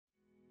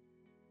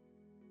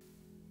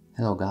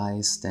Hello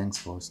guys, thanks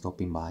for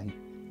stopping by.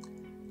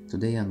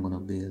 Today I'm gonna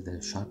build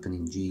a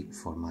sharpening jig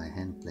for my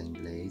hand plane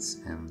blades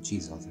and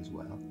chisels as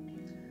well.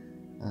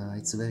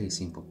 It's a very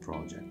simple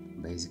project.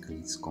 Basically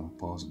it's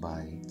composed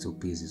by two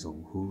pieces of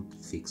wood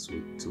fixed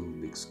with two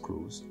big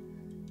screws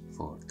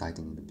for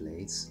tightening the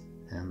blades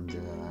and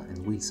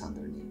wheels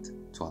underneath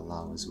to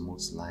allow a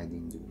smooth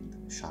sliding during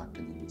the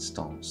sharpening with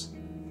stones.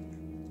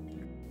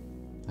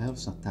 I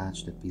also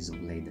attached a piece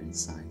of leather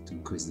inside to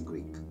increase the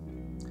grip.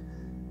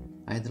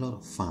 I had a lot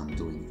of fun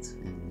doing it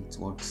and it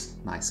works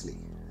nicely,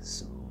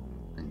 so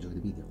enjoy the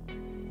video.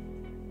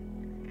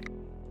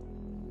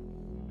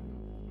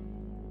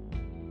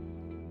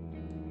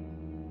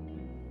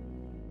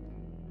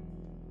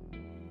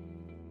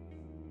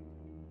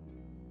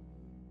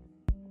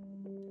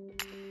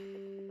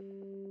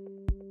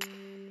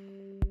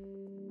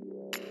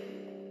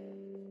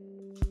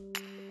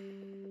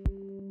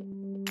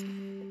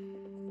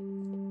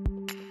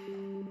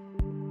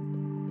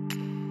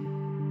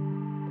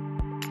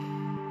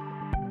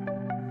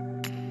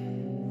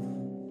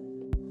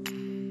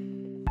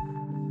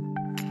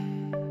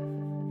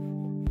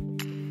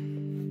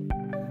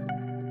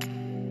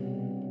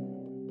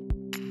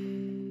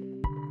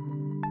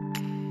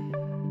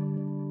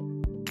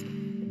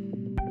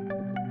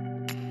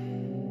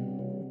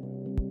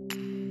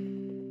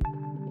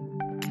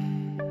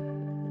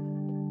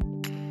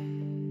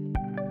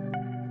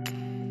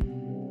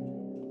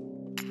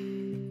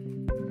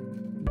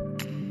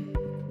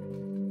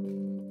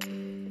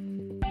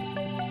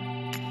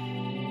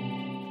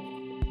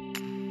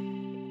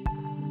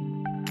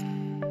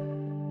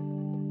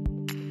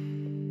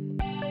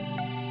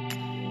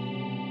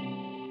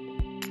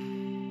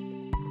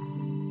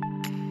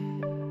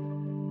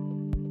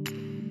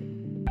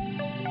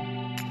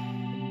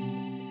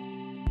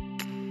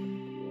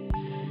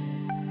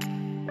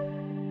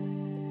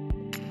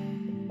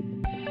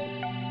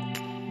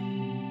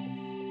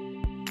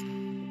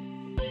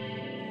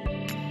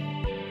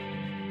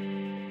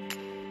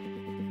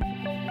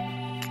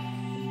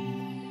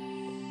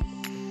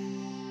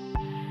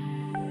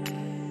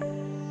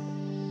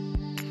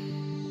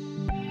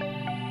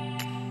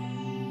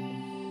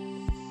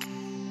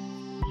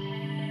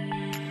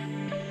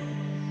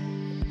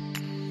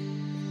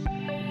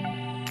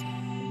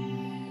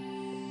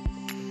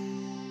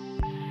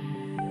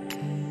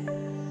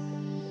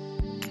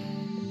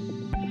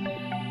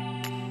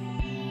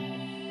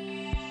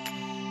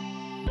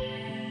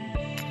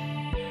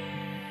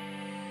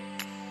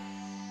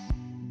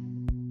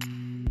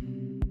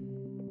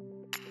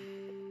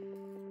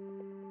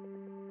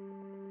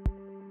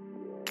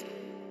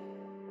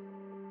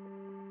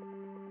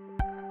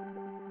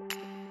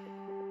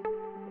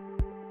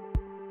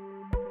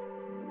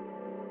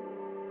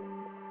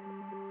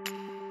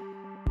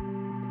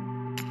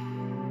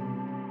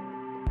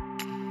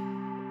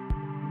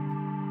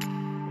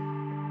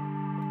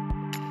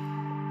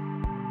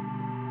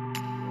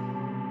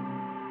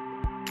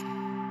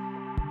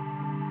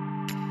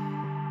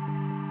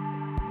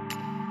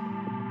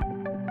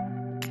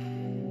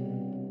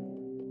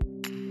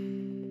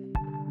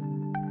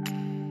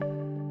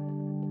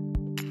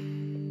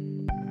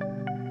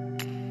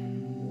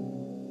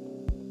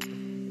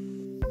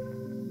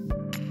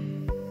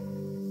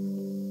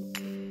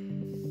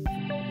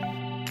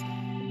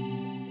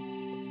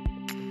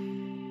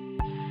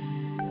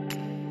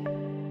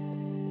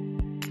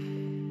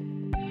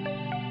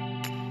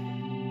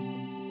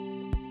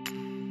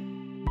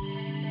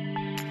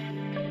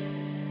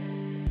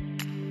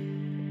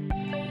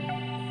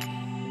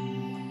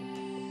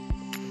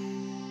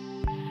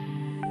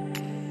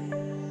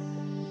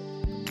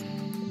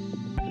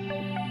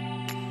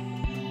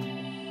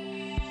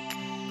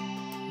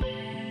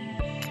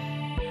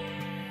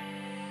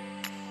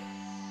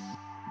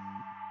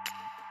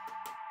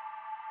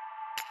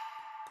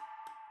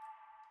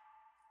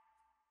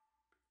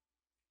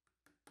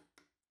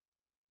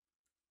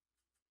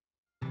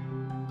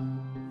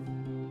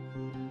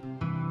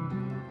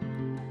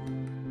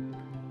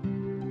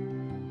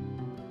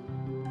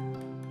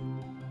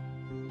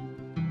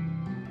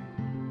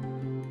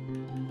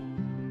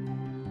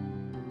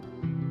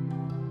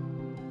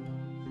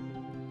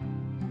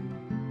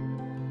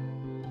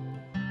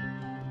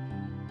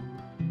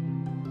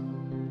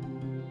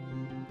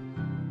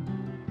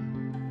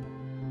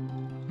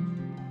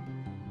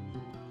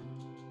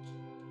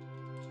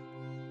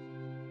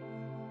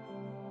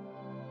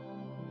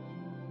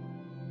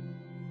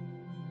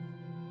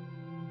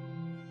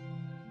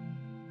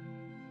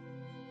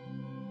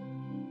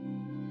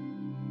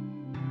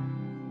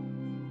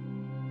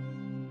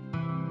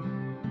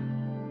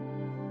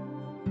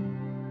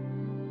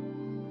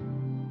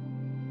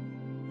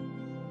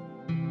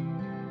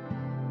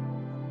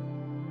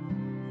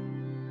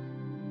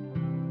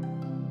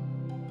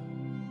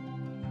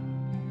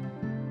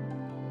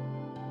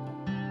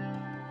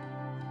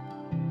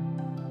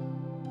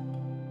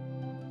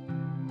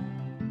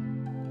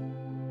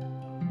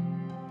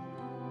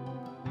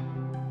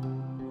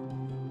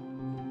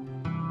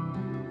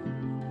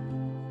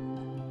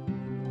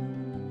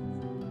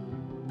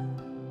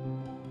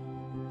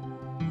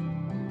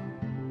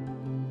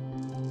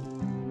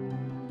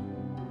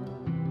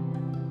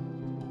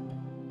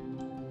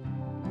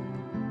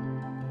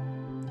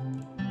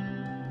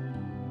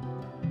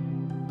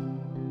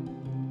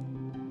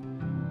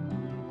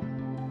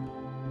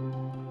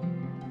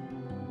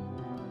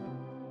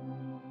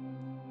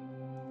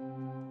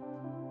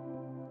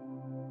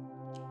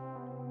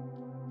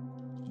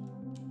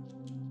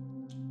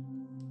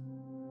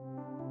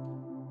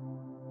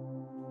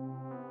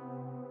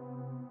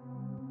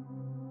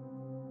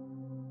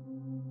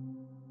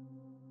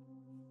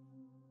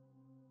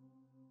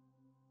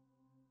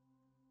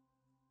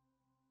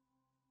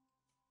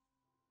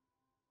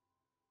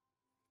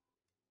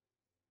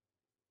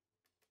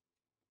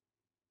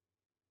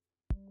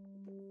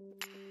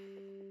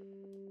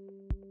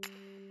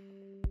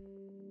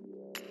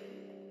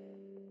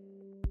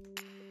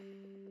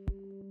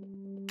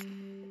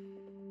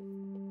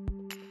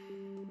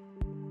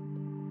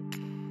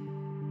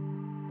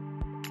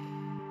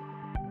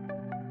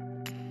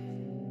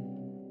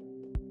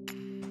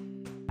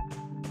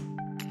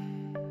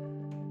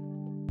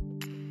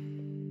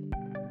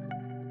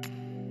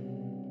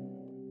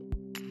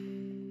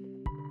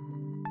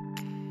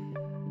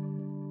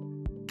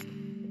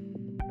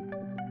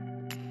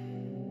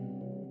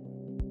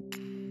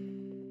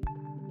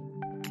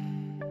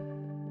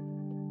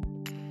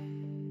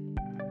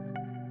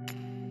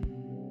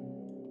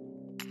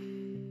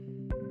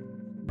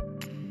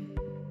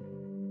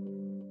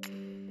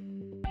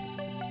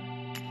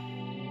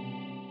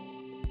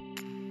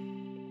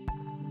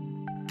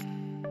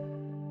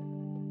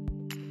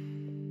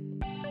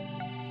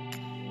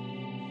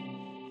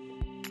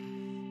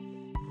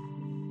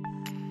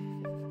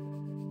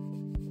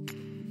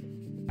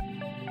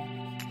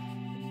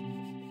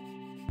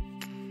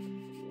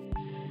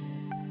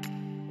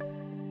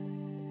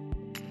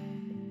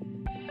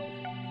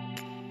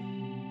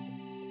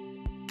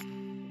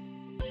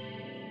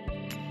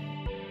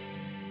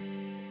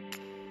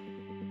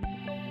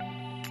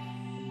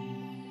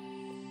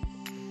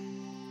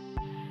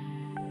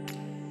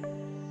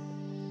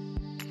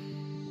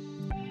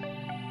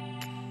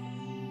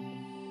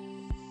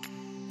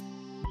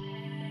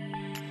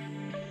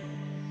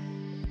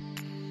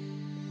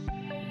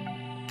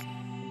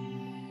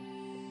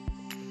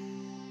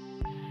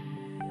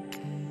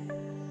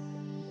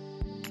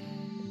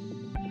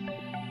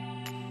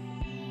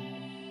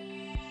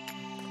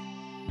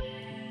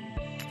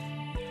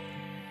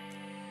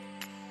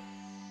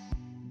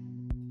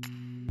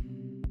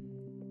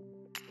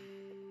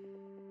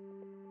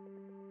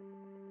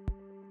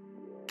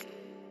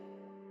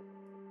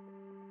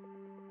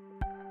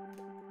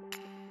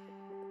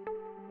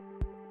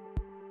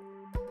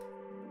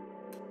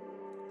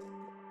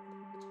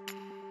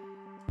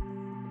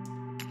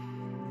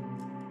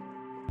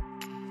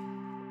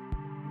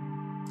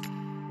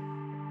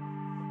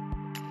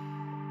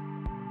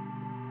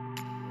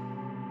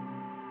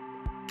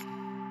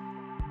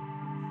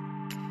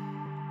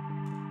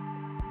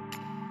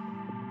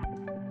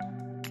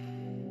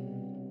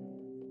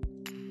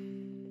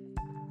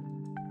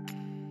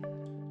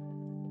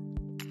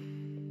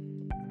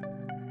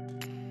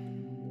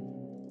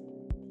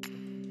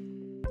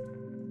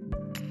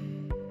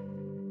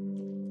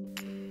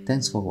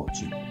 Thanks for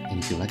watching, and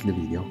if you like the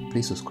video,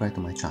 please subscribe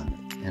to my channel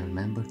and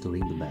remember to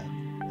ring the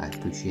bell. I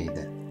appreciate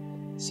that.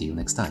 See you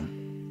next time.